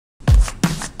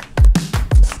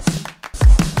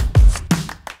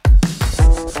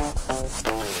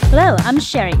Hello, I'm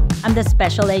Sherry. I'm the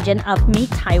special agent of Meet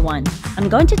Taiwan. I'm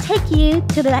going to take you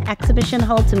to the exhibition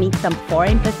hall to meet some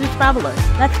foreign business travelers.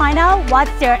 Let's find out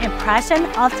what's their impression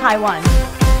of Taiwan.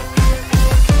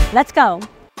 Let's go.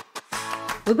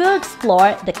 We will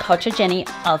explore the culture journey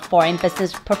of foreign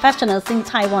business professionals in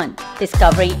Taiwan,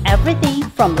 discovering everything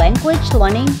from language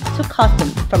learning to costume,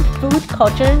 from food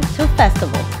culture to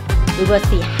festivals. We will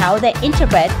see how they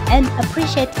integrate and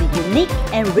appreciate the unique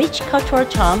and rich cultural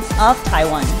charm of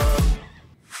Taiwan.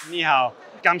 你好，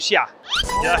刚下.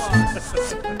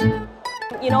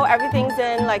 You know, everything's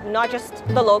in like not just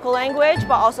the local language,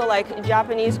 but also like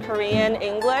Japanese, Korean,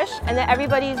 English, and then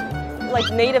everybody's like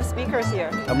native speakers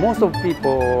here. Most of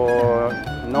people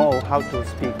know how to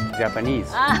speak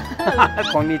Japanese.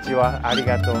 Konnichiwa,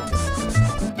 arigato.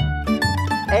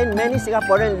 And many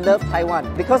Singaporeans love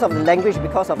Taiwan because of the language,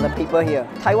 because of the people here.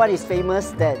 Taiwan is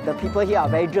famous that the people here are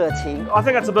very 热情. I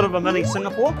think it's a bit of a mini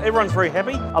Singapore. Everyone's very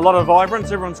happy, a lot of vibrance,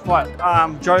 everyone's quite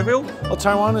jovial. Well,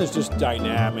 Taiwan is just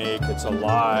dynamic, it's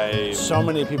alive. So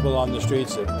many people on the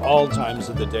streets at all times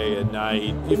of the day and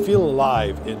night. You feel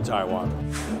alive in Taiwan.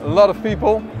 A lot of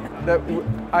people that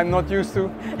I'm not used to.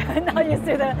 Not used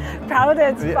to the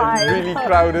crowded vibe. Really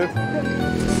crowded.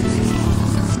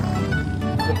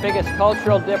 The biggest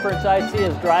cultural difference I see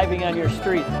is driving on your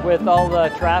street with all the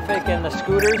traffic and the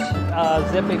scooters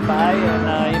zipping by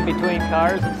and in between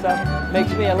cars and stuff.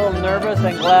 Makes me a little nervous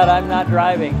and glad I'm not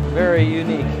driving. Very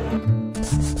unique.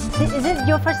 Is it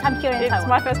your first time here in Taiwan? It's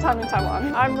my first time in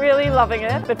Taiwan. I'm really loving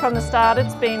it, but from the start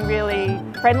it's been really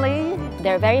friendly.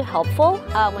 They're very helpful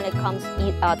when it comes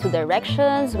to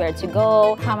directions, where to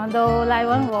go. 他们都来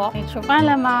问我你吃饭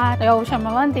了吗？有什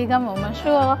么问题跟我们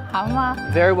说好吗？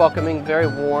 Very welcoming, very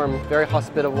warm, very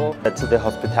hospitable. The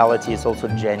hospitality is also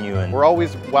genuine. We're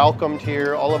always welcomed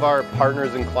here. All of our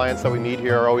partners and clients that we meet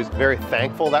here are always very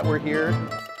thankful that we're here.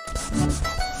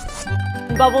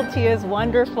 Bubble tea is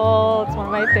wonderful. It's one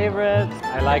of my favorites.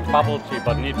 I like bubble tea,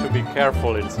 but need to be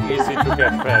careful. It's easy to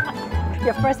get fat.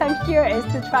 Your first time here is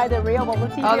to try the real bubble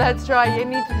tea. Oh, that's right. You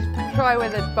need to try where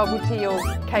the bubble tea all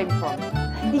came from.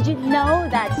 Did you know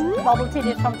that bubble tea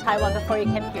is from Taiwan before you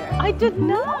came here? I did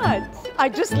not. I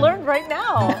just learned right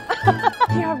now.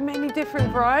 You have many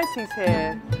different varieties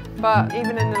here, but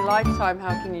even in a lifetime,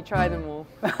 how can you try them all?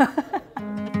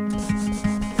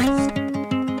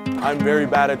 I'm very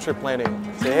bad at trip planning.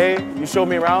 Say, hey, you show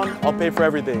me around, I'll pay for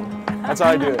everything. That's how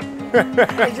I do it.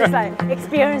 It's just like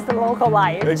experience the local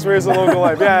life. Experience the local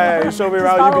life. Yeah, you show me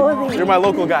around, you're my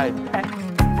local guide.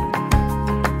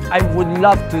 I would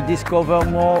love to discover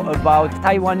more about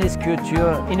Taiwanese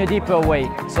culture in a deeper way.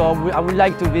 So I would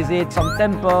like to visit some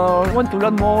temples. I want to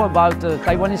learn more about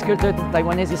Taiwanese culture,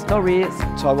 Taiwanese history.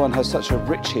 Taiwan has such a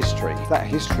rich history, that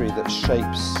history that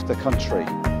shapes the country.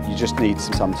 You just need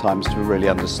sometimes to really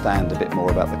understand a bit more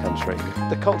about the country.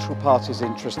 The cultural part is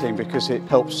interesting because it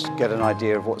helps get an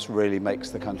idea of what really makes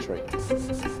the country.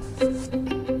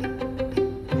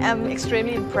 I'm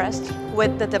extremely impressed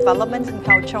with the development in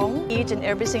Kaohsiung. Each and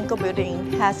every single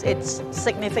building has its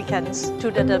significance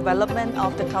to the development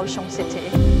of the Kaohsiung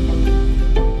city.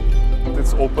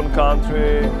 It's open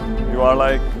country. You are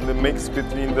like the mix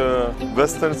between the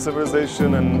Western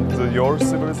civilization and your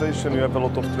civilization. You have a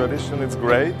lot of tradition. It's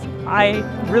great. I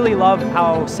really love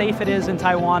how safe it is in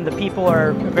Taiwan. The people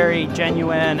are very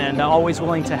genuine and always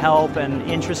willing to help and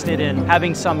interested in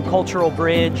having some cultural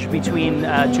bridge between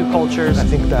two cultures. I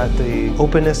think that the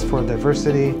openness for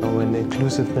diversity and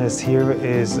inclusiveness here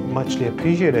is muchly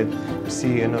appreciated.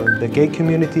 See, the gay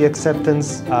community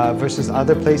acceptance versus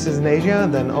other places in Asia,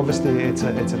 then obviously it's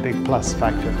a big plus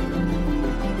factor.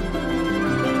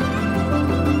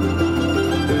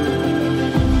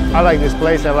 I like this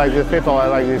place, I like the people, I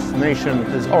like this nation.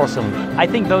 It's awesome. I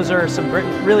think those are some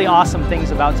really awesome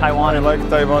things about Taiwan. I like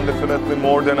Taiwan definitely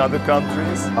more than other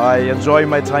countries. I enjoy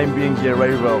my time being here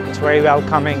very well. It's very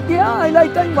welcoming. Yeah, I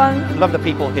like Taiwan. Love the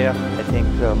people here. I think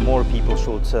more people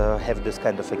should have this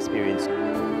kind of experience.